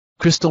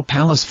Crystal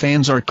Palace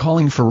fans are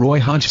calling for Roy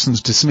Hodgson's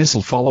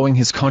dismissal following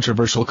his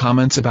controversial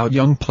comments about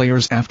young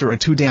players after a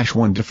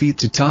 2-1 defeat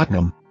to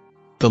Tottenham.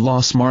 The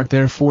loss marked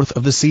their fourth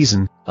of the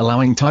season,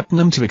 allowing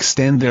Tottenham to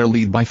extend their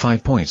lead by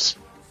 5 points.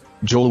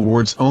 Joel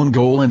Ward's own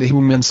goal and a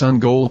Heung-min's own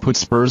goal put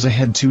Spurs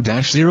ahead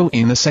 2-0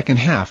 in the second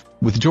half,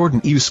 with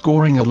Jordan Ayew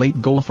scoring a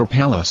late goal for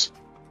Palace.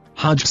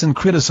 Hodgson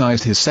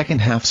criticized his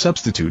second-half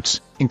substitutes,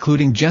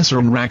 including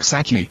Jesser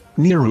Rakzaki,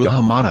 Niru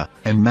Hamada,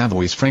 and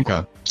Mavois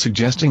Franca,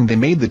 suggesting they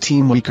made the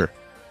team weaker.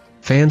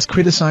 Fans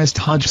criticized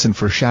Hodgson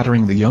for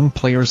shattering the young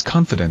player's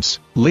confidence,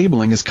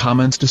 labeling his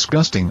comments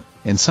disgusting,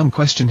 and some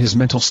questioned his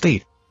mental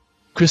state.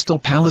 Crystal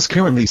Palace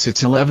currently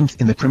sits 11th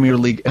in the Premier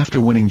League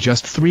after winning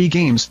just 3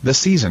 games this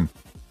season.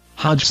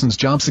 Hodgson's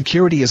job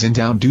security is in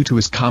doubt due to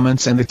his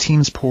comments and the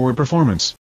team's poor performance.